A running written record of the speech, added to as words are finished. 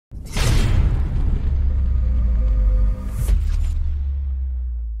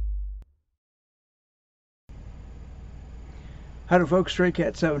Howdy folks,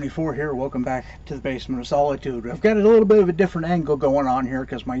 StrayCat74 here. Welcome back to the Basement of Solitude. I've got a little bit of a different angle going on here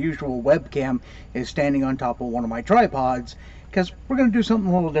because my usual webcam is standing on top of one of my tripods because we're going to do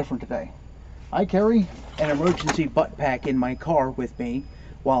something a little different today. I carry an emergency butt pack in my car with me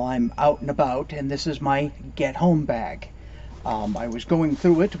while I'm out and about, and this is my get home bag. I was going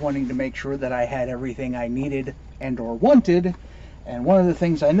through it wanting to make sure that I had everything I needed and or wanted, and one of the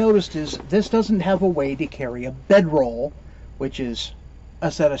things I noticed is this doesn't have a way to carry a bedroll, which is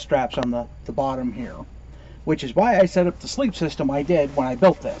a set of straps on the bottom here, which is why I set up the sleep system I did when I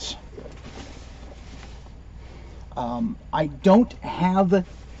built this. I don't have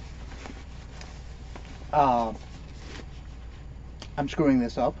I'm screwing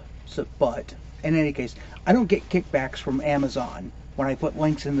this up, but in any case, I don't get kickbacks from Amazon when I put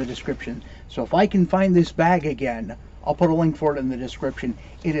links in the description. So if I can find this bag again, I'll put a link for it in the description.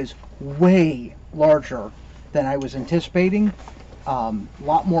 It is way larger than I was anticipating. A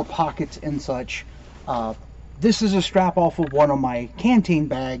lot more pockets and such. This is a strap off of one of my canteen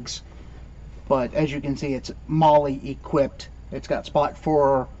bags, but as you can see, it's MOLLE equipped. It's got spot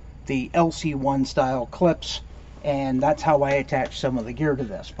for the LC1 style clips, and that's how I attach some of the gear to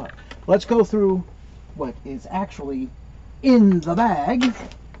this. But let's go through what is actually in the bag,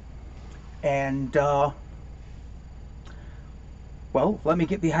 and well, let me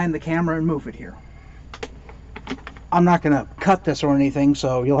get behind the camera and move it here. I'm not going to cut this or anything,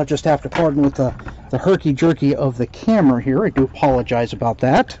 so you'll just have to pardon with the herky-jerky of the camera here. I do apologize about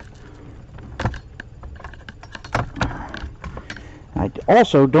that. I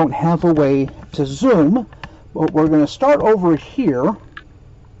also don't have a way to zoom, but we're going to start over here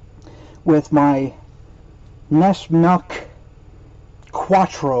with my hammock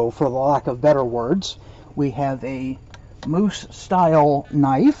Quattro, for the lack of better words. We have a moose-style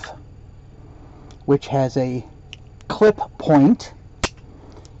knife, which has a clip point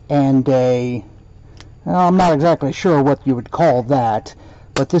and I'm not exactly sure what you would call that,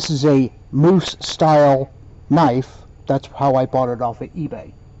 but this is a moose style knife. That's how I bought it off of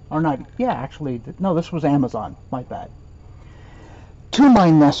eBay. Or not, yeah, actually, no, this was Amazon, my bad. To my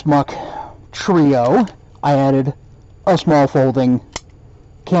hammock trio, I added a small folding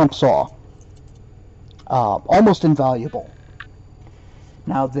camp saw. Almost invaluable.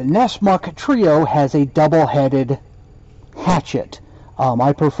 Now the hammock trio has a double-headed hatchet.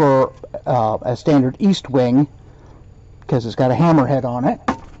 I prefer a standard east wing because it's got a hammerhead on it.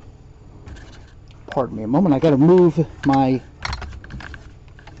 Pardon me a moment, I got to move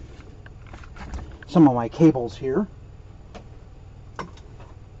some of my cables here.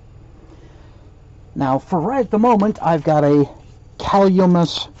 Now for right at the moment, I've got a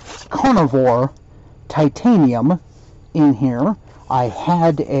Calumet Carnivore titanium in here. I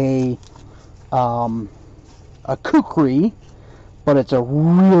had a kukri, but it's a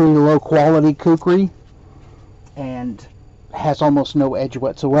really low quality kukri and has almost no edge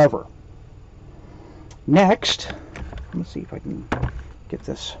whatsoever. Next, let me see if I can get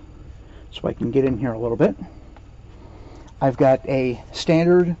this so I can get in here a little bit. I've got a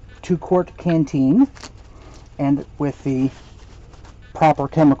standard 2-quart canteen, and with the proper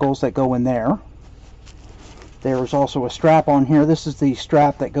chemicals that go in there. There's also a strap on here. This is the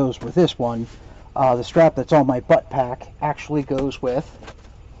strap that goes with this one. The strap that's on my butt pack actually goes with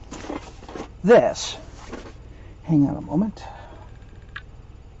this. Hang on a moment.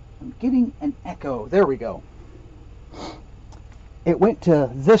 I'm getting an echo. There we go. It went to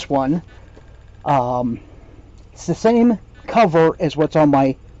this one. It's the same cover as what's on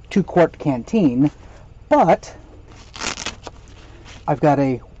my 2-quart canteen, but I've got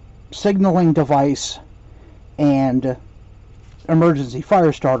a signaling device and emergency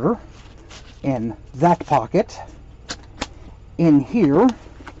fire starter in that pocket. In here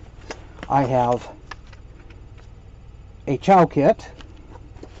I have a chow kit,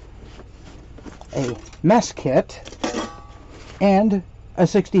 a mess kit, and a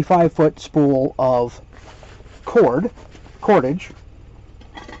 65-foot spool of cordage.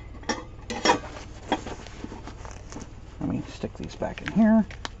 Let me stick these back in here.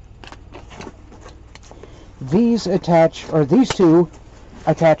 These two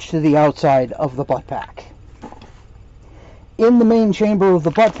attach to the outside of the butt pack. In the main chamber of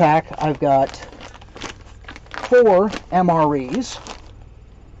the butt pack, I've got 4 MREs,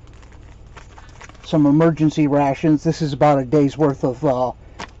 some emergency rations. This is about a day's worth of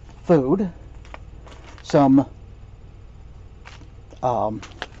food. Some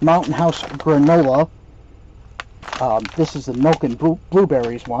Mountain House granola. This is the milk and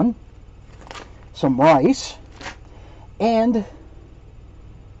blueberries one. Some rice, and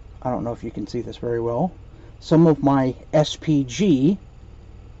I don't know if you can see this very well, some of my SPG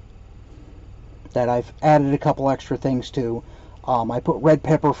that I've added a couple extra things to. I put red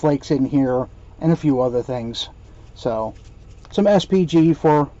pepper flakes in here and a few other things. So, some SPG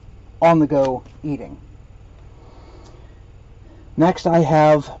for on-the-go eating. Next I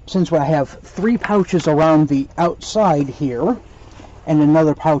have, since I have 3 pouches around the outside here, and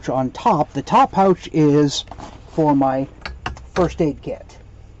another pouch on top, the top pouch is for my first aid kit.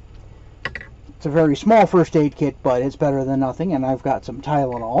 It's a very small first aid kit, but it's better than nothing, and I've got some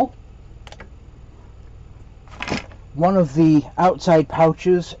Tylenol. One of the outside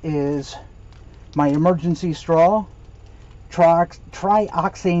pouches is my emergency straw,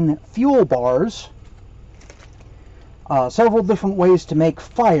 trioxane fuel bars, several different ways to make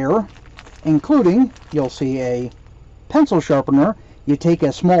fire, including, you'll see a pencil sharpener. You take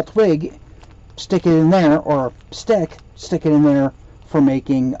a small twig, stick it in there, or stick it in there for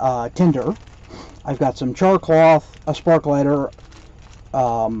making tinder. I've got some char cloth, a spark lighter,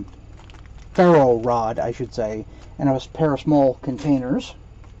 ferro rod, I should say, and a pair of small containers.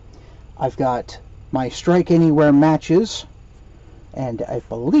 I've got my Strike Anywhere matches, and I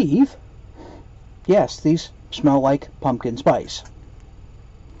believe, yes, these smell like pumpkin spice.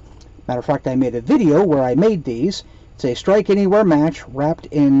 Matter of fact, I made a video where I made these. It's a Strike Anywhere match wrapped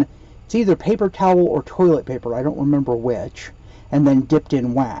in, it's either paper towel or toilet paper, I don't remember which, and then dipped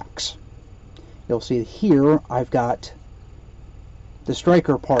in wax. You'll see here I've got the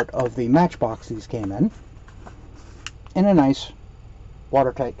striker part of the matchbox these came in a nice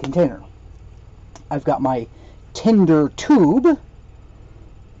watertight container. I've got my tinder tube,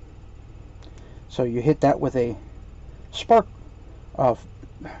 so you hit that with a spark of,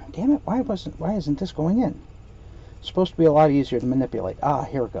 damn it, why isn't this going in? It's supposed to be a lot easier to manipulate. Ah,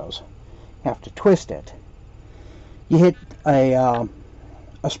 here it goes. You have to twist it. You hit a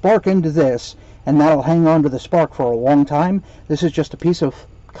spark into this, and that'll hang on to the spark for a long time. This is just a piece of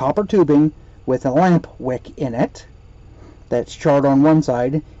copper tubing with a lamp wick in it that's charred on one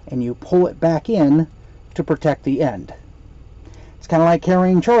side, and you pull it back in to protect the end. It's kind of like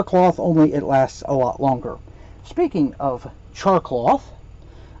carrying char cloth, only it lasts a lot longer. Speaking of char cloth,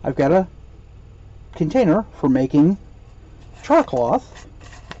 I've got a container for making char cloth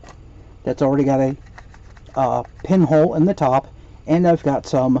that's already got a pinhole in the top, and I've got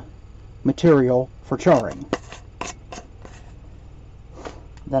some material for charring.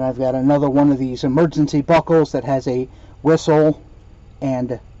 Then I've got another one of these emergency buckles that has a whistle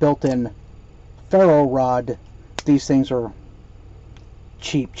and built-in ferro rod. These things are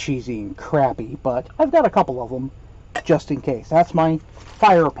cheap, cheesy, and crappy, but I've got a couple of them just in case. That's my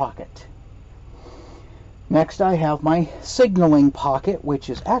fire pocket. Next I have my signaling pocket, which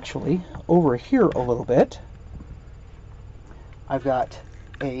is actually over here a little bit. I've got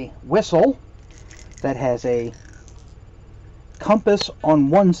a whistle that has a compass on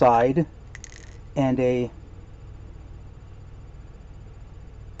one side and a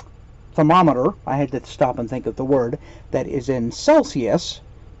thermometer, I had to stop and think of the word, that is in Celsius,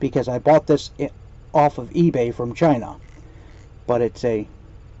 because I bought this off of eBay from China. But it's a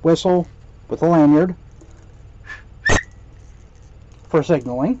whistle with a lanyard for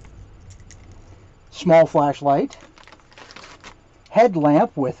signaling, small flashlight,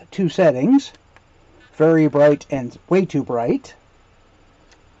 headlamp with 2 settings, very bright and way too bright,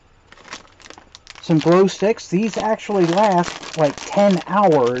 some glow sticks. These actually last like 10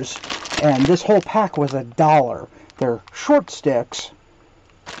 hours, and this whole pack was $1. They're short sticks,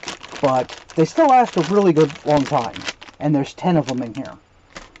 but they still last a really good long time, and there's 10 of them in here.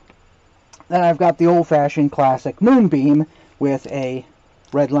 Then I've got the old-fashioned classic moonbeam with a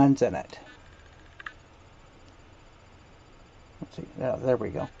red lens in it. Let's see, there we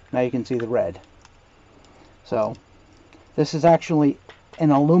go. Now you can see the red. So, this is actually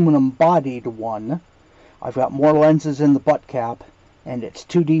an aluminum bodied one. I've got more lenses in the butt cap, and it's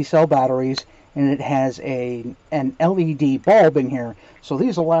 2D cell batteries, and it has an LED bulb in here, so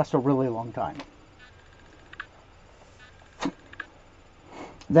these will last a really long time.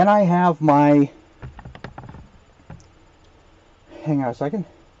 Then I have my, hang on a second,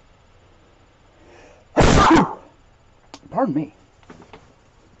 pardon me.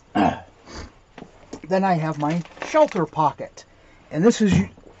 Then I have my shelter pocket, and this is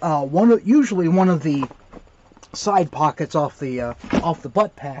usually one of the side pockets off the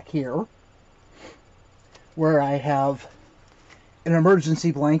butt pack here, where I have an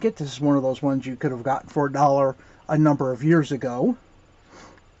emergency blanket. This is one of those ones you could have gotten for $1 a number of years ago.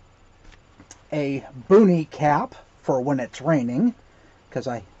 A boonie cap for when it's raining, because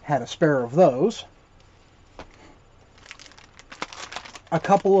I had a spare of those. a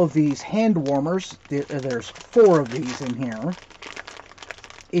couple of these hand warmers. There's 4 of these in here.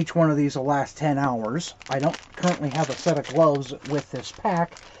 Each one of these will last 10 hours. I don't currently have a set of gloves with this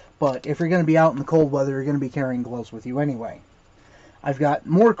pack, but if you're going to be out in the cold weather, you're going to be carrying gloves with you anyway. I've got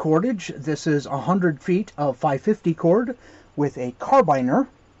more cordage. This is 100 feet of 550 cord with a carbiner.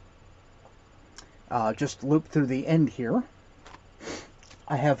 Just looped through the end here.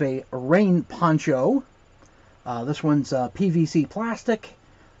 I have a rain poncho. This one's PVC plastic.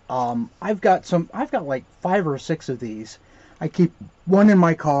 I've got like 5 or 6 of these. I keep one in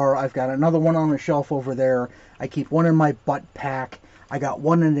my car. I've got another one on the shelf over there. I keep one in my butt pack. I got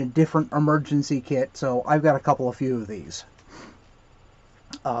one in a different emergency kit, so I've got a few of these.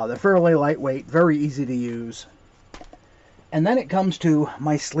 They're fairly lightweight, very easy to use. And then it comes to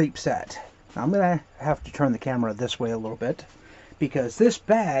my sleep set. Now I'm going to have to turn the camera this way a little bit, because this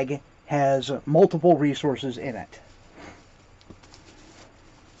bag has multiple resources in it.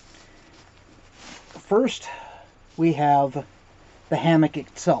 First, we have the hammock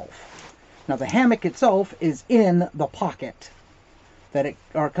itself. Now the hammock itself is in the pocket that it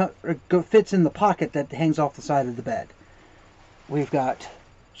fits in the pocket that hangs off the side of the bed. We've got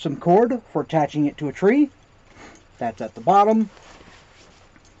some cord for attaching it to a tree. That's at the bottom.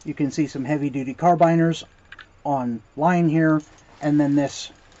 You can see some heavy-duty carbiners on line here, and then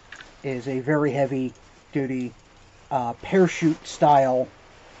this is a very heavy-duty parachute-style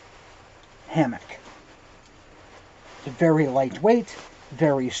hammock. It's very lightweight,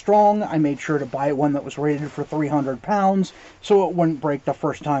 very strong. I made sure to buy one that was rated for 300 pounds so it wouldn't break the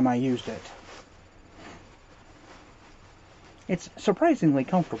first time I used it. It's surprisingly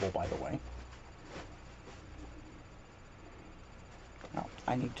comfortable, by the way. Oh,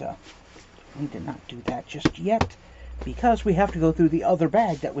 I need to not do that just yet, because we have to go through the other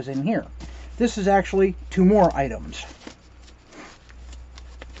bag that was in here. This is actually 2 more items.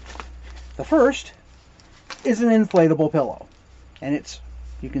 The first is an inflatable pillow, and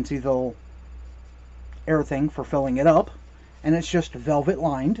you can see the little air thing for filling it up, and it's just velvet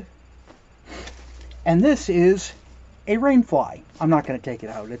lined. And this is a rainfly. I'm not going to take it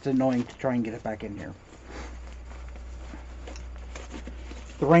out. It's annoying to try and get it back in here.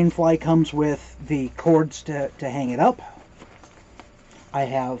 The rainfly comes with the cords to hang it up. I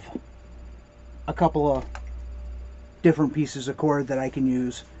have a couple of different pieces of cord that I can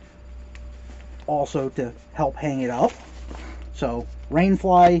use also to help hang it up. So,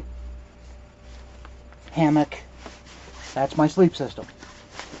 rainfly, hammock, that's my sleep system.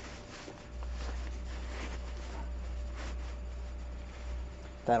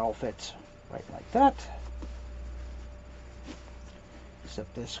 That all fits right like that.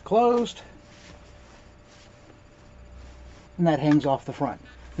 Except this closed. And that hangs off the front.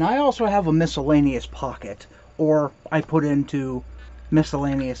 Now I also have a miscellaneous pocket, or I put into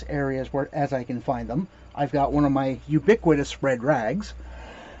miscellaneous areas where as I can find them. I've got one of my ubiquitous red rags.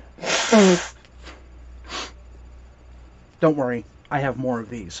 Don't worry, I have more of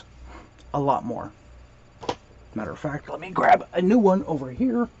these. A lot more. Matter of fact, let me grab a new one over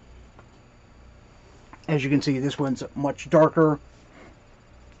here. As you can see, this one's much darker,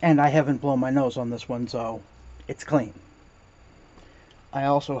 and I haven't blown my nose on this one, so it's clean. I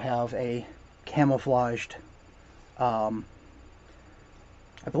also have a camouflaged,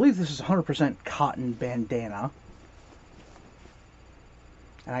 I believe this is 100% cotton bandana,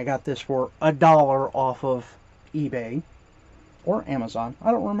 and I got this for $1 off of eBay or Amazon.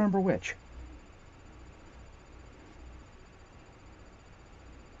 I don't remember which.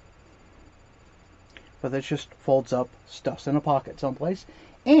 But this just folds up, stuffs in a pocket someplace.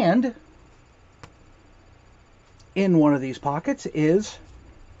 And in one of these pockets is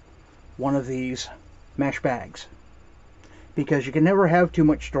one of these mesh bags. Because you can never have too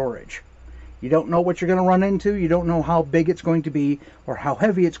much storage. You don't know what you're going to run into. You don't know how big it's going to be or how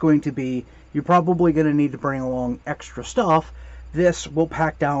heavy it's going to be. You're probably going to need to bring along extra stuff. This will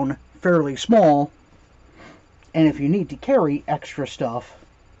pack down fairly small. And if you need to carry extra stuff,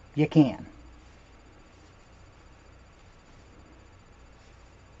 you can.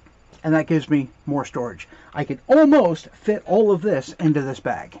 And that gives me more storage. I could almost fit all of this into this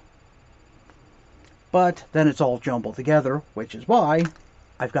bag. But then it's all jumbled together, which is why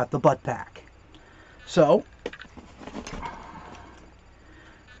I've got the butt pack. So,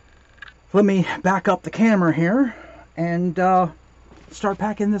 let me back up the camera here and start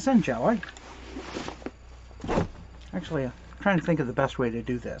packing this in, shall I? Actually, I'm trying to think of the best way to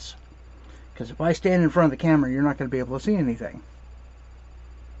do this. Because if I stand in front of the camera, you're not going to be able to see anything.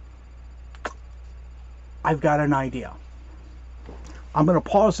 I've got an idea. I'm going to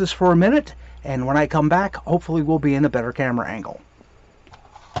pause this for a minute, and when I come back, hopefully we'll be in a better camera angle.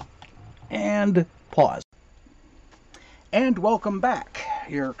 And pause. And welcome back.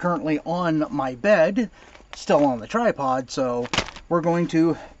 You're currently on my bed, still on the tripod, so we're going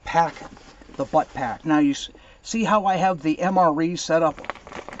to pack the Buttpack. Now you see how I have the MRE set up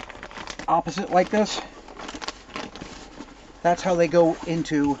opposite like this? That's how they go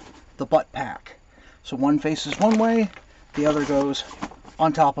into the Buttpack. So one faces one way, the other goes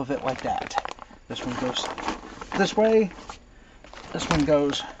on top of it like that. This one goes this way, this one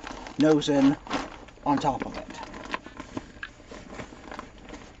goes nose in on top of it.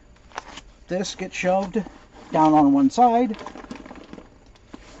 This gets shoved down on one side.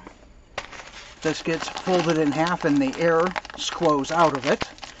 This gets folded in half and the air squoes out of it.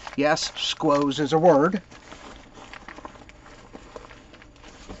 Yes, squoes is a word.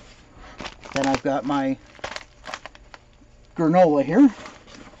 Then I've got my granola here.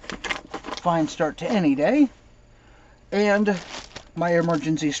 Fine start to any day. And my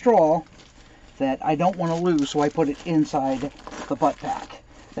emergency straw that I don't want to lose, so I put it inside the Buttpack.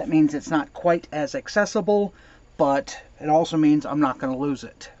 That means it's not quite as accessible, but it also means I'm not going to lose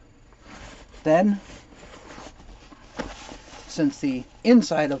it. Then, since the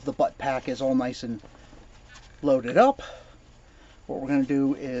inside of the Buttpack is all nice and loaded up, what we're going to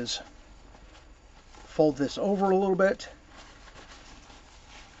do is fold this over a little bit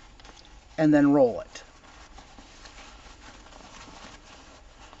and then roll it.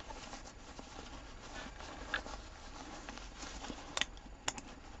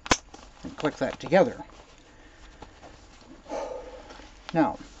 And click that together.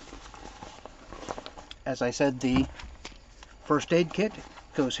 Now, as I said, the first aid kit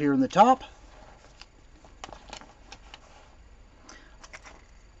goes here in the top.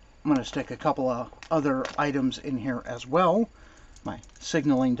 I'm going to stick a couple of other items in here as well. My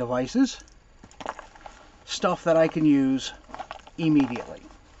signaling devices. Stuff that I can use immediately.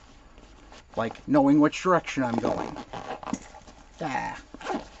 Like knowing which direction I'm going.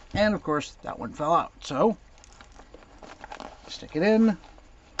 And of course, that one fell out. So, stick it in.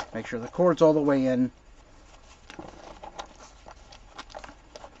 Make sure the cord's all the way in.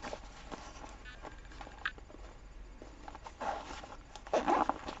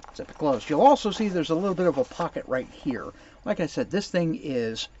 Zip it closed. You'll also see there's a little bit of a pocket right here. Like I said, this thing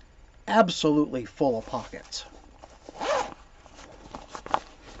is absolutely full of pockets.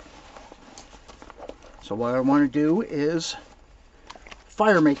 So what I want to do is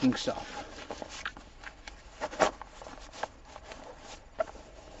fire making stuff.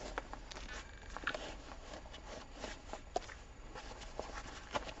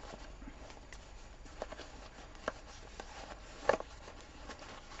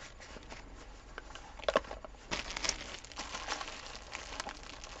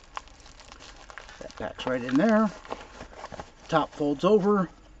 That packs right in there. Top folds over.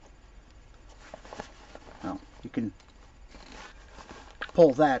 Now you can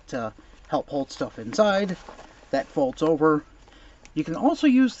pull that to help hold stuff inside. That folds over. You can also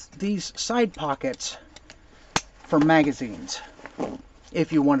use these side pockets for magazines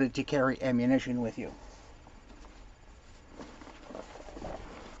if you wanted to carry ammunition with you.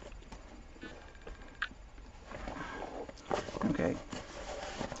 Okay.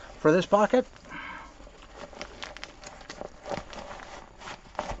 For this pocket,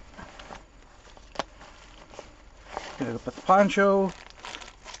 gonna put the poncho,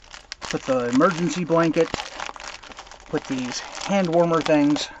 put the emergency blanket, put these hand warmer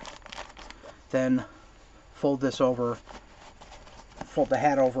things, then fold this over, fold the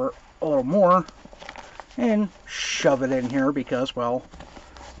hat over a little more, and shove it in here because, well,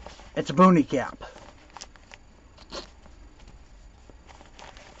 it's a boonie cap.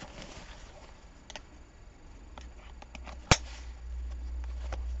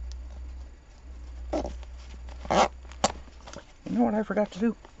 You know what I forgot to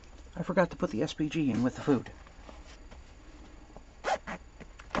do? I forgot to put the SPG in with the food.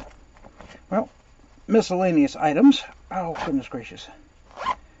 Well, miscellaneous items. Oh, goodness gracious.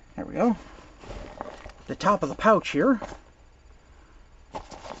 There we go. The top of the pouch here.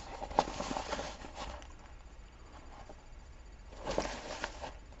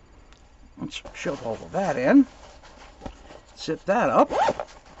 Let's shove all of that in. Zip that up,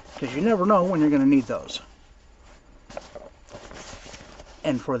 because you never know when you're going to need those.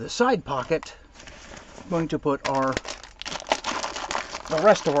 And for the side pocket, I'm going to put the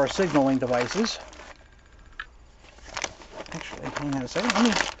rest of our signaling devices. Actually, hang on a second.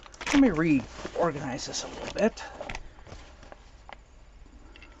 Let me reorganize this a little bit.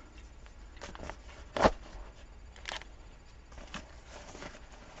 There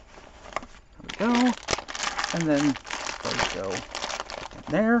we go. And then those go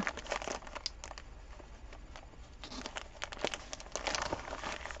in there.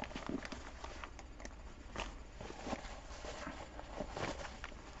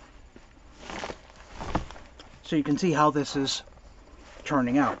 So you can see how this is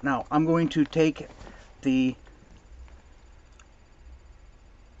turning out. Now I'm going to take the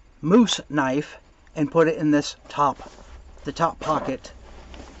moose knife and put it in this the top pocket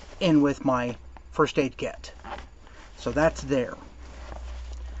in with my first aid kit. So that's there.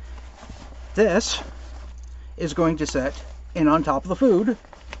 This is going to sit in on top of the food,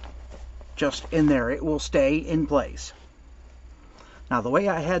 just in there. It will stay in place. Now the way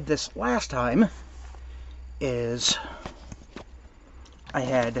I had this last time is I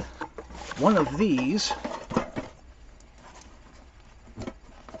had one of these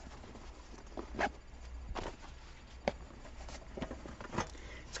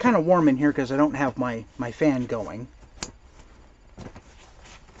kind of warm in here because I don't have my fan going.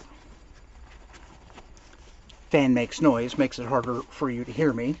 Fan makes noise, makes it harder for you to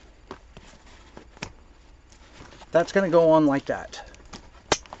hear me. That's going to go on like that.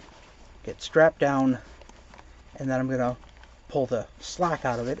 Get strapped down, and then I'm going to pull the slack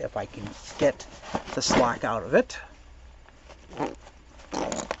out of it if I can get the slack out of it.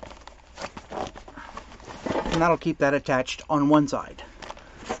 And that'll keep that attached on one side.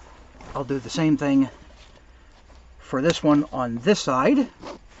 I'll do the same thing for this one on this side. As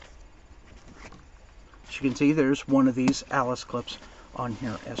you can see, there's one of these Alice clips on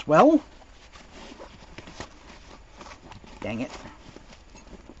here as well. Dang it.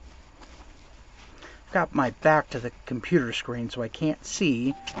 I've got my back to the computer screen, so I can't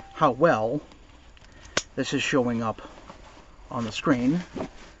see how well this is showing up on the screen.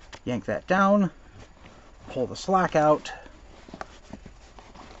 Yank that down, pull the slack out.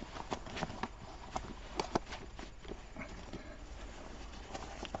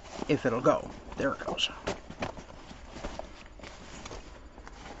 If it'll go. There it goes.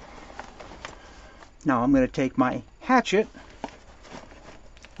 Now I'm going to take my hatchet,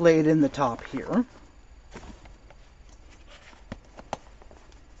 lay it in the top here.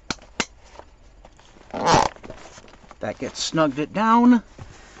 That gets snugged it down.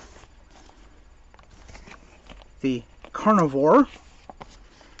 The carnivore,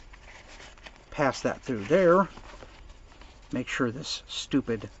 pass that through there. Make sure this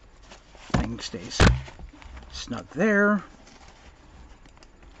stupid thing stays snug there.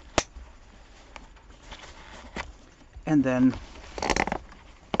 And then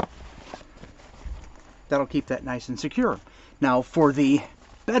that'll keep that nice and secure. Now for the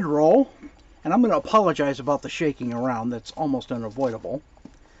bedroll, and I'm going to apologize about the shaking around, that's almost unavoidable.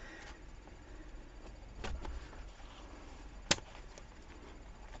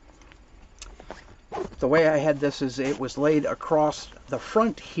 The way I had this is it was laid across the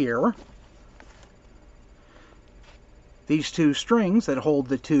front here. These two strings that hold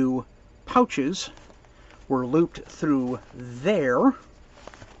the two pouches were looped through there,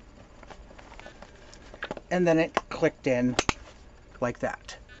 and then it clicked in like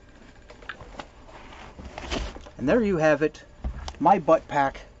that. And there you have it, my butt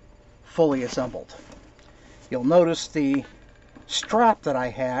pack fully assembled. You'll notice the strap that I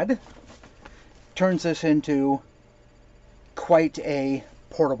had turns this into quite a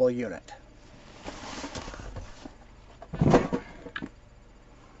portable unit.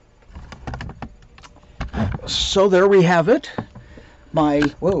 So there we have it.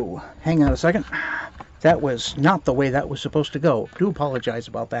 Whoa, hang on a second. That was not the way that was supposed to go. Do apologize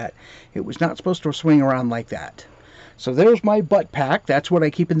about that. It was not supposed to swing around like that. So there's my butt pack. That's what I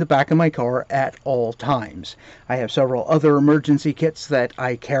keep in the back of my car at all times. I have several other emergency kits that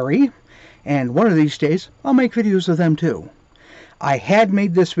I carry, and one of these days I'll make videos of them too. I had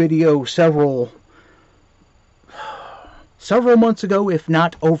made this video several months ago, if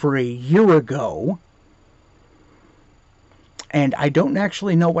not over a year ago. And I don't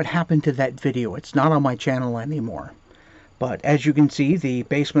actually know what happened to that video. It's not on my channel anymore. But as you can see, the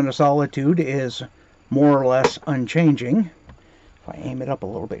Basement of Solitude is more or less unchanging. If I aim it up a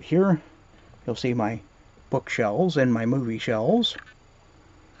little bit here, you'll see my bookshelves and my movie shelves.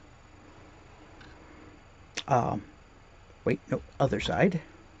 Wait, no, other side,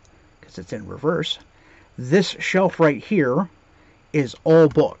 because it's in reverse. This shelf right here is all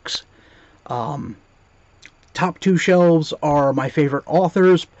books. Top two shelves are my favorite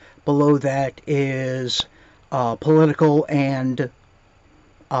authors. Below that is political and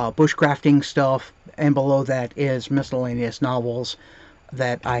bushcrafting stuff. And below that is miscellaneous novels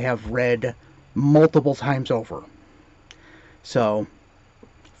that I have read multiple times over. So,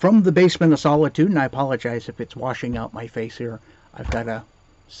 from the Basement of Solitude, and I apologize if it's washing out my face here. I've got a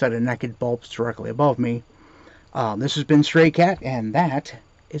set of naked bulbs directly above me. This has been Stray Cat, and that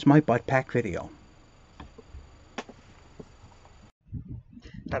is my butt pack video.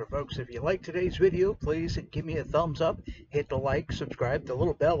 Alright folks, if you like today's video, please give me a thumbs up, hit the like, subscribe, the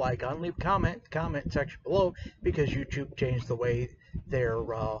little bell icon, leave a comment section below, because YouTube changed the way their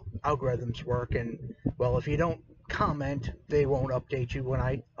algorithms work, and well, if you don't comment, they won't update you when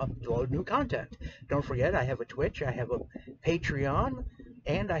I upload new content. Don't forget, I have a Twitch, I have a Patreon,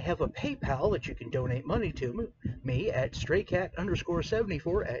 and I have a PayPal that you can donate money to me at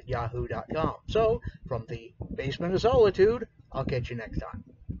straycat_74 at yahoo.com. So, from the basement of solitude, I'll catch you next time.